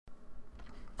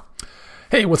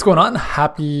Hey, what's going on?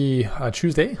 Happy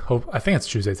Tuesday. I think it's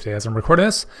Tuesday today as I'm recording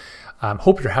this.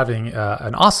 Hope you're having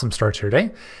an awesome start to your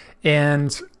day.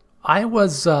 And I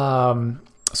was, 3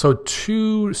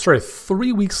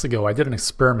 weeks ago, I did an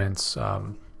experiment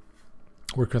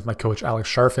working with my coach,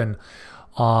 Alex Sharfin,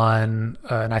 on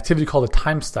an activity called a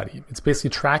time study. It's basically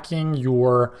tracking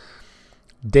your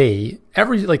day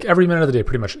every minute of the day,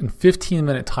 pretty much in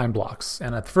 15-minute time blocks.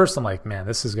 And at first I'm like, man,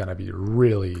 this is going to be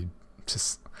really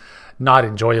just not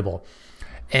enjoyable.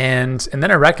 And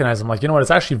then I recognize, I'm like, you know what? It's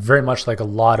actually very much like a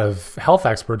lot of health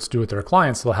experts do with their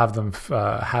clients. They'll have them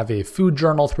have a food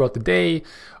journal throughout the day,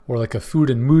 or like a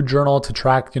food and mood journal to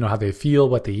track, how they feel,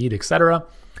 what they eat, etc.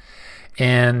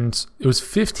 And it was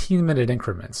 15-minute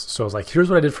increments. So I was like, here's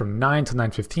what I did from 9 to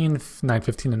 9:15,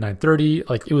 9:15 to 9:30.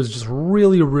 Like, it was just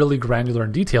really, really granular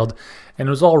and detailed, and it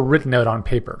was all written out on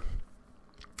paper.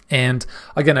 And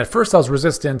again, at first I was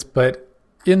resistant, but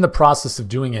in the process of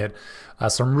doing it,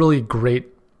 some really great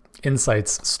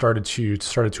insights started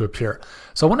to appear.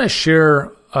 So I want to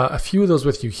share a few of those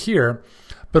with you here,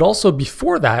 but also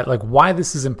before that, like why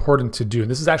this is important to do.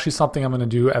 And this is actually something I'm going to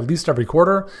do at least every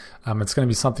quarter. It's going to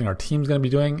be something our team's going to be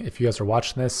doing. If you guys are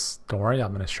watching this, don't worry,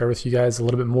 I'm going to share with you guys a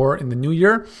little bit more in the new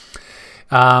year.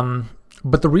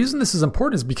 But the reason this is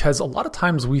important is because a lot of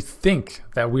times we think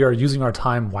that we are using our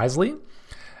time wisely.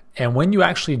 And when you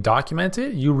actually document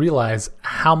it, you realize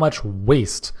how much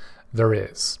waste there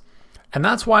is. And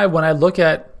that's why when I look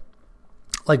at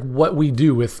like what we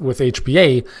do with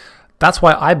HBA, that's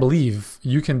why I believe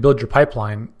you can build your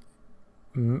pipeline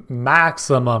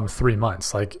maximum 3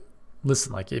 months. Like,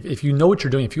 listen, like if you know what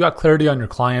you're doing, if you got clarity on your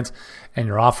client and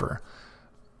your offer,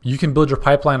 you can build your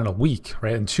pipeline in a week,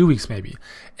 right? In 2 weeks maybe.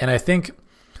 And I think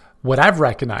what I've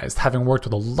recognized, having worked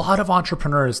with a lot of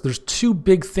entrepreneurs, there's two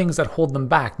big things that hold them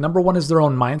back. Number one is their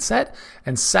own mindset,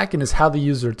 and second is how they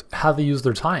use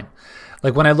their time.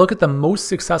 Like when I look at the most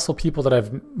successful people that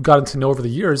I've gotten to know over the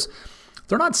years,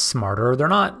 they're not smarter, they're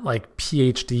not like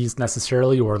PhDs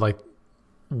necessarily or like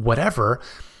whatever,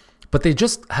 but they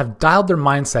just have dialed their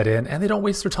mindset in and they don't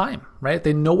waste their time, right?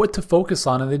 They know what to focus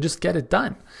on and they just get it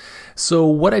done. So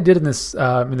what I did in this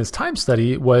time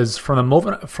study was from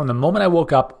the moment I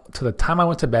woke up to the time I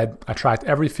went to bed, I tracked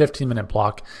every 15-minute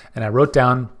block and I wrote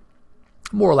down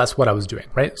more or less what I was doing,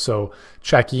 right? So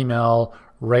check email,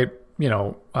 record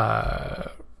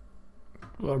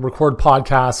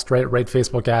podcast, write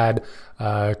Facebook ad,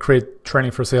 create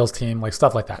training for sales team, like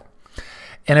stuff like that.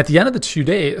 And at the end of the 2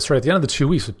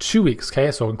 weeks, so 2 weeks,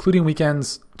 okay? So including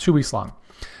weekends, 2 weeks long,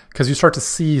 because you start to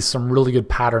see some really good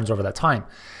patterns over that time.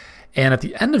 And at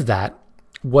the end of that,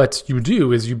 what you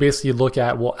do is you basically look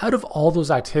at, well, out of all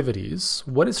those activities,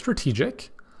 what is strategic,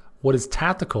 what is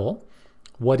tactical,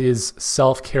 what is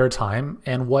self-care time,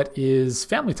 and what is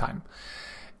family time.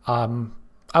 I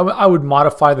would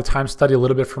modify the time study a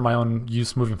little bit for my own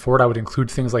use moving forward. I would include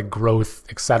things like growth,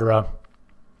 etc.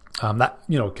 That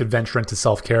could venture into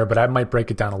self-care, but I might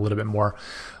break it down a little bit more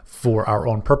for our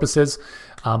own purposes.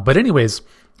 But anyways,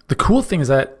 the cool thing is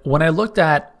that when I looked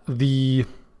at the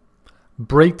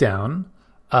breakdown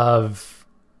of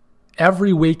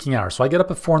every waking hour, so I get up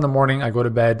at 4 a.m, I go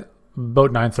to bed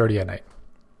about 9:30 at night.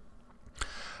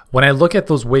 When I look at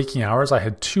those waking hours, I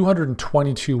had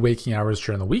 222 waking hours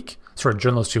during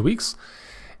those 2 weeks.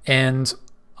 And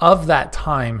of that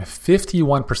time,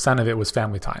 51% of it was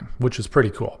family time, which is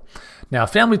pretty cool. Now,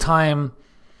 family time,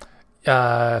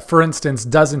 for instance,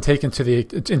 doesn't take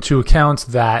into account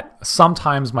that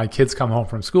sometimes my kids come home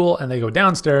from school and they go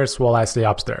downstairs while I stay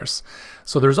upstairs.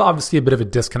 So there's obviously a bit of a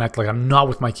disconnect. Like, I'm not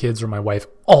with my kids or my wife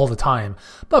all the time,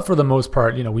 but for the most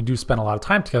part, we do spend a lot of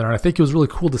time together. And I think it was really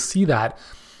cool to see that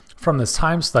from this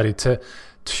time study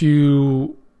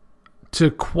to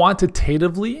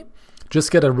quantitatively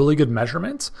just get a really good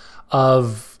measurement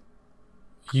of,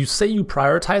 you say you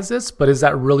prioritize this, but is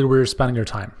that really where you're spending your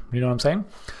time? You know what I'm saying?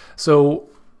 So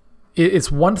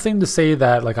it's one thing to say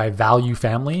that, like, I value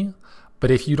family, but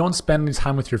if you don't spend any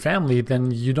time with your family, then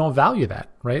you don't value that,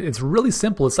 right? It's really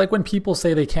simple. It's like when people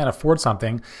say they can't afford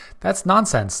something, that's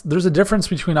nonsense. There's a difference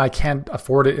between I can't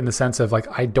afford it in the sense of like,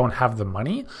 I don't have the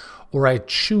money, or I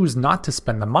choose not to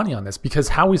spend the money on this, because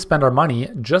how we spend our money,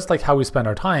 just like how we spend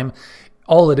our time,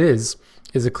 all it is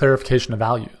a clarification of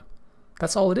value.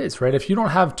 That's all it is, right? If you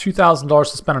don't have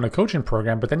 $2,000 to spend on a coaching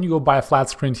program, but then you go buy a flat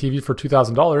screen TV for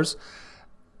 $2,000,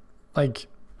 like,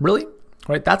 really?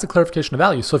 Right? That's a clarification of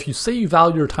value. So if you say you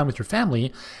value your time with your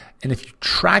family, and if you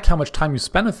track how much time you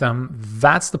spend with them,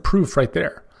 that's the proof right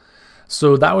there.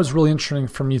 So that was really interesting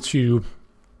for me to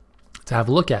have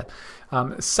a look at.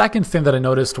 Second thing that I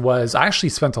noticed was I actually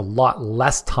spent a lot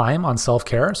less time on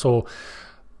self-care. So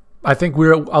I think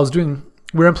I was doing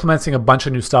we're implementing a bunch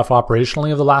of new stuff operationally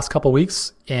over the last couple of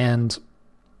weeks, and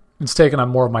it's taken up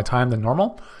more of my time than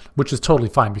normal, which is totally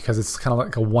fine because it's kind of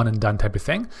like a one and done type of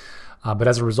thing. But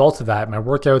as a result of that, my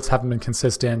workouts haven't been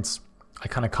consistent. I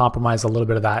kind of compromised a little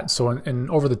bit of that. So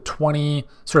over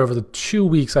the 2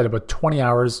 weeks, I did about 20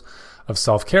 hours of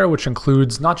self-care, which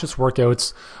includes not just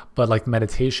workouts, but like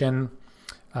meditation.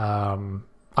 I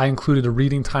included a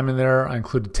reading time in there. I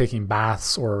included taking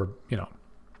baths or,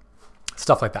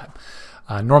 stuff like that.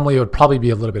 Normally it would probably be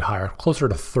a little bit higher, closer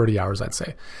to 30 hours, I'd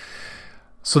say.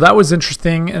 So that was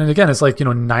interesting. And again, it's like,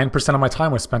 9% of my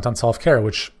time was spent on self-care,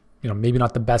 which, maybe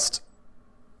not the best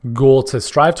goal to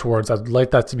strive towards. I'd like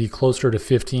that to be closer to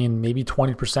 15, maybe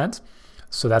 20%.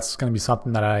 So that's going to be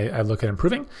something that I look at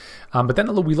improving. But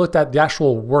then we looked at the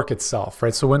actual work itself,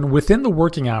 right? So within the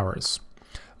working hours,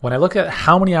 when I look at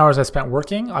how many hours I spent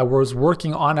working, I was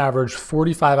working on average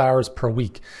 45 hours per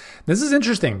week. This is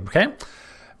interesting, okay?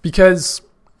 Because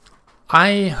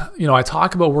I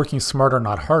talk about working smarter,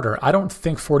 not harder. I don't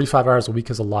think 45 hours a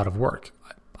week is a lot of work.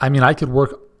 I mean, I could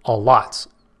work a lot.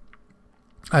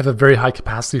 I have a very high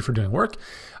capacity for doing work,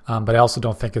 but I also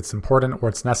don't think it's important or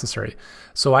it's necessary.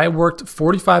 So I worked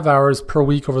 45 hours per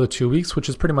week over the 2 weeks, which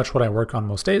is pretty much what I work on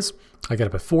most days. I get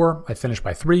up at 4, I finish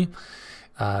by 3,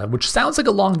 which sounds like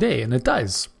a long day, and it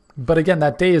does. But again,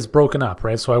 that day is broken up,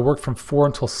 right? So I work from 4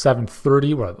 until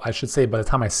 7:30, or I should say by the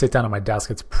time I sit down at my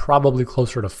desk, it's probably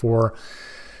closer to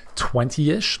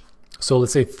 4:20-ish. So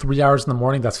let's say 3 hours in the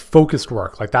morning, that's focused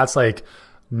work. Like that's like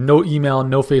no email,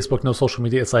 no Facebook, no social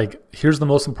media. It's like, here's the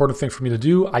most important thing for me to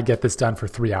do. I get this done for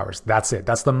 3 hours. That's it.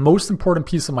 That's the most important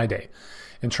piece of my day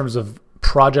in terms of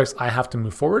projects I have to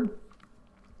move forward.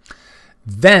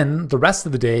 Then the rest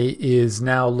of the day is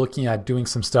now looking at doing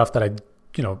some stuff that I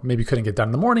maybe couldn't get done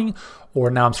in the morning, or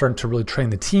now I'm starting to really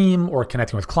train the team or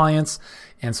connecting with clients.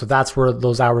 And so that's where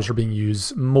those hours are being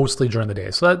used mostly during the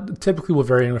day. So that typically will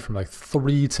vary anywhere from like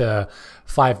 3 to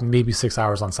 5, maybe 6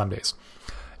 hours on some days.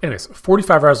 Anyways,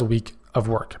 45 hours a week of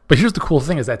work. But here's the cool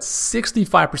thing is that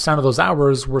 65% of those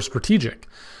hours were strategic,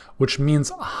 which means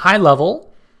high level,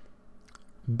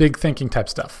 big thinking type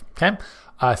stuff. Okay.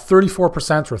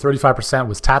 34% or 35%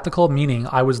 was tactical, meaning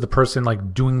I was the person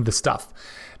like doing the stuff.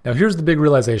 Now, here's the big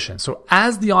realization. So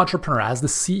as the entrepreneur, as the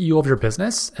CEO of your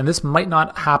business, and this might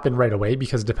not happen right away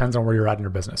because it depends on where you're at in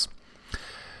your business.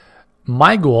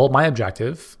 My goal, my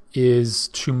objective is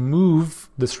to move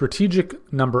the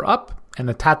strategic number up and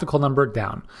the tactical number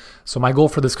down. So my goal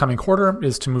for this coming quarter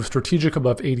is to move strategic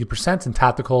above 80% and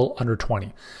tactical under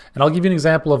 20. And I'll give you an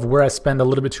example of where I spend a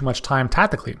little bit too much time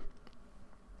tactically.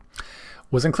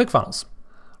 Was in ClickFunnels,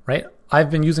 right? I've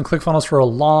been using ClickFunnels for a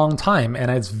long time,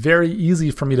 and it's very easy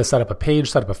for me to set up a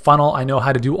page, set up a funnel. I know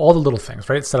how to do all the little things,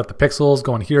 right? Set up the pixels,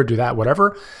 go in here, do that,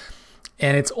 whatever.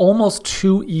 And it's almost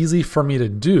too easy for me to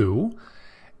do.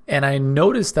 And I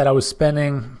noticed that I was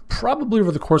spending probably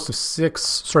over the course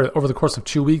of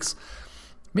 2 weeks,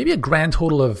 maybe a grand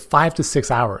total of 5 to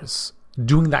 6 hours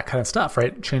doing that kind of stuff,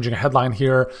 right? Changing a headline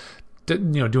here,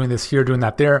 doing this here, doing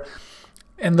that there.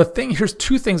 And here's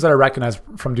two things that I recognize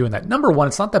from doing that. Number one,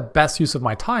 it's not the best use of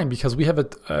my time because we have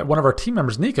one of our team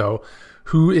members, Nico,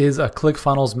 who is a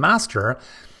ClickFunnels master.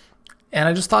 And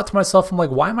I just thought to myself, I'm like,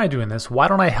 why am I doing this? Why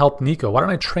don't I help Nico? Why don't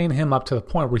I train him up to the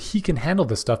point where he can handle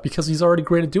this stuff because he's already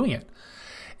great at doing it?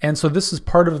 And so this is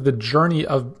part of the journey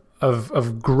of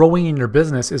growing in your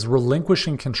business is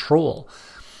relinquishing control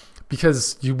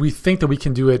because we think that we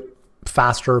can do it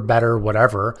faster, better,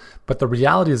 whatever. But the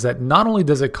reality is that not only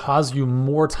does it cause you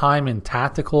more time in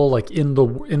tactical, like in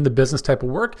the business type of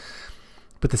work,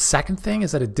 but the second thing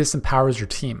is that it disempowers your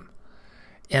team.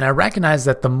 And I recognize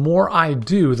that the more I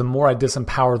do, the more I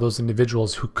disempower those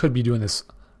individuals who could be doing this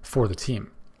for the team.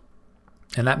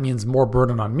 And that means more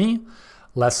burden on me,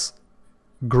 less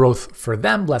growth for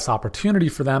them, less opportunity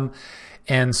for them.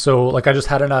 And so like I just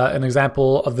had an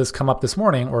example of this come up this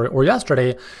morning or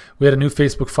yesterday. We had a new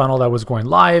Facebook funnel that was going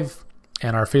live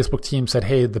and our Facebook team said,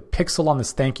 hey, the pixel on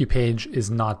this thank you page is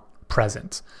not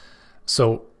present.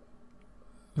 So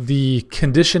the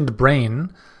conditioned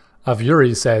brain of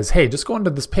Yuri says, hey, just go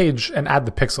into this page and add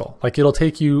the pixel. Like it'll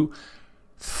take you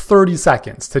 30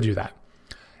 seconds to do that.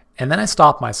 And then I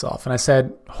stopped myself and I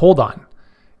said, hold on.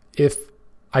 If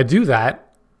I do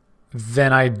that,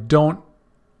 then I don't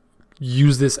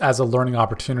use this as a learning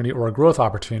opportunity or a growth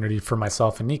opportunity for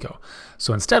myself and Nico.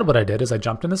 So instead what I did is I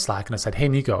jumped into Slack and I said, hey,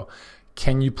 Nico,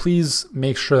 can you please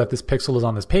make sure that this pixel is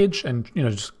on this page and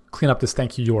just clean up this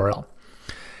thank you URL.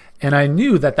 And I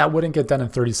knew that wouldn't get done in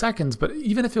 30 seconds, but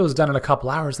even if it was done in a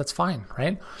couple hours, that's fine,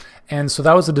 right? And so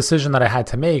that was a decision that I had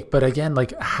to make. But again,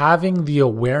 like having the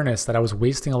awareness that I was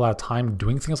wasting a lot of time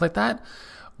doing things like that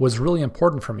was really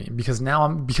important for me, because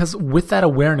because with that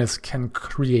awareness can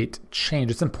create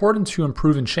change. It's important to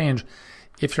improve and change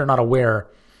if you're not aware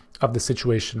of the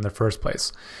situation in the first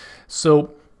place.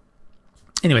 So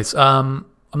anyways, I'm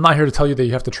not here to tell you that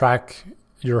you have to track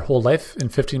your whole life in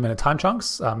 15-minute time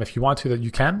chunks. If you want to, that you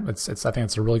can. I think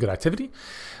it's a really good activity.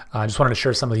 I just wanted to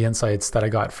share some of the insights that I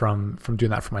got from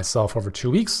doing that for myself over 2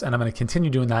 weeks, and I'm going to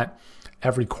continue doing that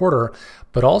every quarter.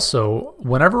 But also,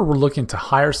 whenever we're looking to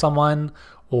hire someone,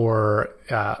 or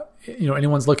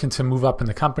anyone's looking to move up in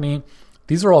the company,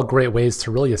 these are all great ways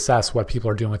to really assess what people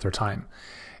are doing with their time.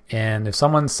 And if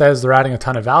someone says they're adding a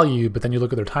ton of value, but then you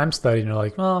look at their time study and you're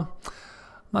like, well,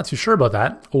 I'm not too sure about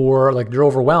that, or like you're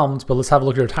overwhelmed, but let's have a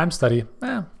look at your time study.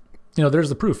 There's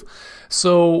the proof.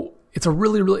 So it's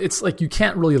it's like you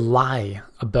can't really lie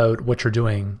about what you're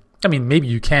doing. I mean, maybe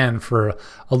you can for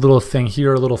a little thing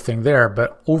here, a little thing there,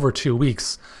 but over 2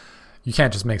 weeks, you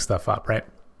can't just make stuff up, right?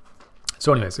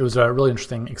 So anyways, it was a really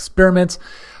interesting experiment.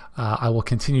 I will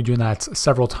continue doing that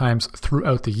several times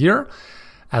throughout the year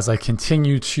as I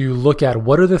continue to look at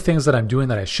what are the things that I'm doing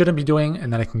that I shouldn't be doing,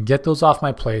 and then I can get those off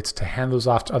my plate to hand those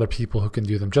off to other people who can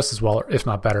do them just as well, or if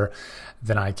not better,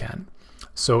 than I can.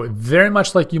 So very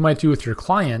much like you might do with your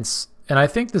clients, and I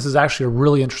think this is actually a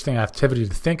really interesting activity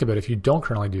to think about if you don't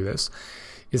currently do this,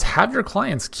 is have your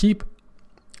clients keep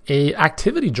a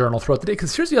activity journal throughout the day.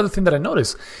 Because here's the other thing that I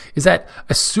noticed is that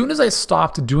as soon as I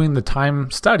stopped doing the time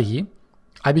study,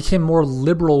 I became more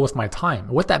liberal with my time.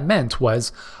 What that meant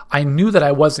was I knew that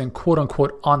I wasn't quote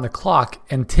unquote on the clock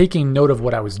and taking note of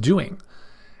what I was doing.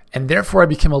 And therefore I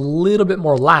became a little bit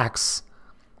more lax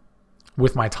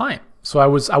with my time. So I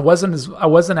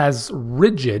wasn't as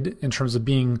rigid in terms of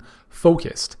being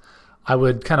focused. I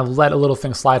would kind of let a little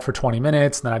thing slide for 20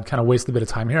 minutes, and then I'd kind of waste a bit of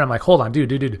time here. I'm like, hold on,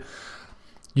 dude.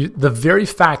 The very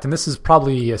fact, and this is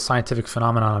probably a scientific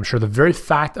phenomenon, I'm sure, the very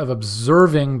fact of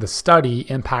observing the study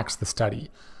impacts the study,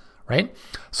 right?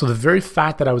 So the very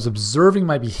fact that I was observing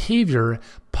my behavior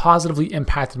positively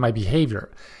impacted my behavior.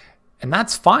 And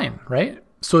that's fine, right?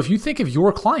 So if you think of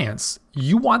your clients,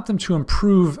 you want them to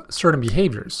improve certain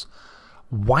behaviors.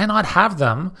 Why not have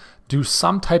them do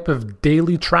some type of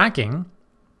daily tracking,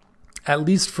 at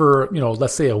least for,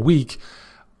 let's say a week,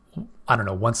 I don't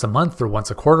know, once a month or once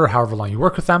a quarter, however long you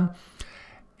work with them.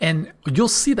 And you'll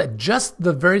see that just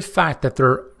the very fact that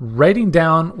they're writing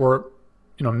down, or,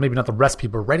 maybe not the recipe,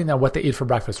 but writing down what they ate for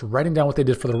breakfast, writing down what they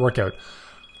did for their workout.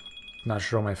 I'm not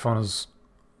sure my phone is,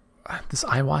 this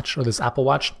iWatch or this Apple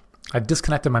Watch, I've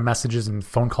disconnected my messages and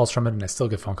phone calls from it, and I still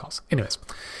get phone calls. Anyways,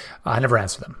 I never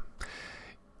answer them.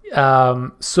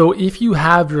 So if you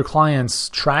have your clients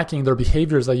tracking their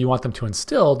behaviors that you want them to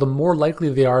instill, the more likely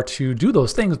they are to do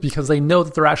those things because they know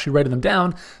that they're actually writing them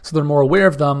down. So they're more aware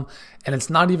of them. And it's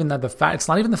not even the fact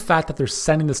that they're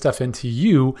sending the stuff into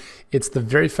you. It's the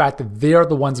very fact that they are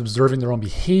the ones observing their own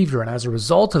behavior. And as a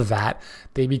result of that,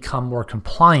 they become more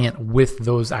compliant with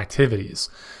those activities.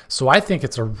 So I think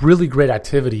it's a really great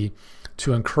activity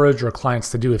to encourage your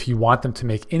clients to do if you want them to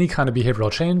make any kind of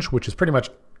behavioral change, which is pretty much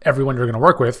everyone you're going to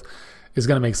work with is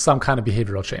going to make some kind of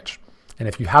behavioral change. And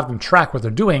if you have them track what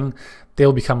they're doing,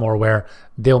 they'll become more aware.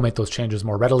 They'll make those changes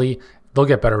more readily. They'll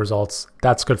get better results.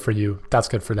 That's good for you. That's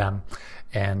good for them.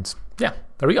 And yeah,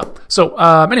 there we go. So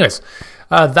anyways,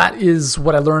 that is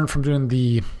what I learned from doing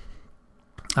the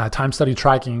time study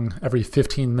tracking every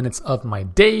 15 minutes of my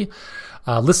day.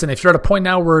 Listen, if you're at a point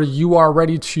now where you are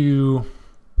ready to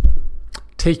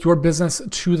take your business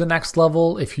to the next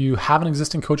level, if you have an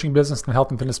existing coaching business in the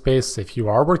health and fitness space, if you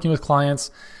are working with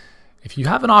clients, if you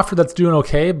have an offer that's doing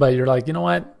okay, but you're like,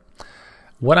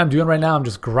 what I'm doing right now, I'm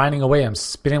just grinding away. I'm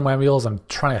spinning my wheels. I'm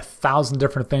trying 1,000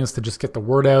 different things to just get the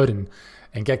word out and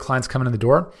get clients coming in the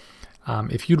door.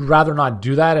 If you'd rather not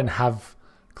do that and have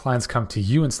clients come to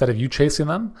you instead of you chasing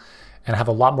them, and have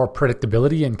a lot more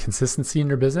predictability and consistency in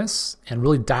your business, and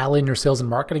really dial in your sales and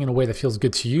marketing in a way that feels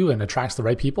good to you and attracts the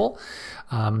right people,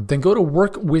 then go to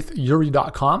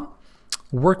workwithyuri.com,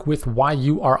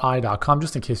 workwithyuri.com,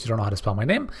 just in case you don't know how to spell my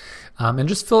name, and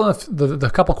just fill in the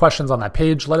couple questions on that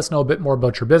page. Let us know a bit more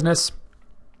about your business.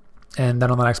 And then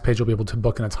on the next page, you'll be able to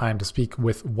book in a time to speak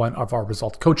with one of our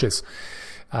result coaches.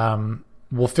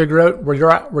 We'll figure out where you're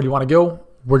at, where you want to go,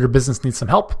 where your business needs some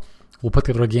help. We'll put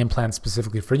together a game plan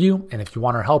specifically for you. And if you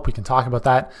want our help, we can talk about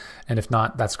that. And if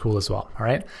not, that's cool as well. All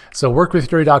right. So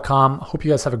workwithyuri.com. Hope you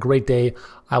guys have a great day.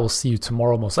 I will see you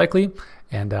tomorrow, most likely.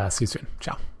 And see you soon.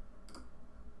 Ciao.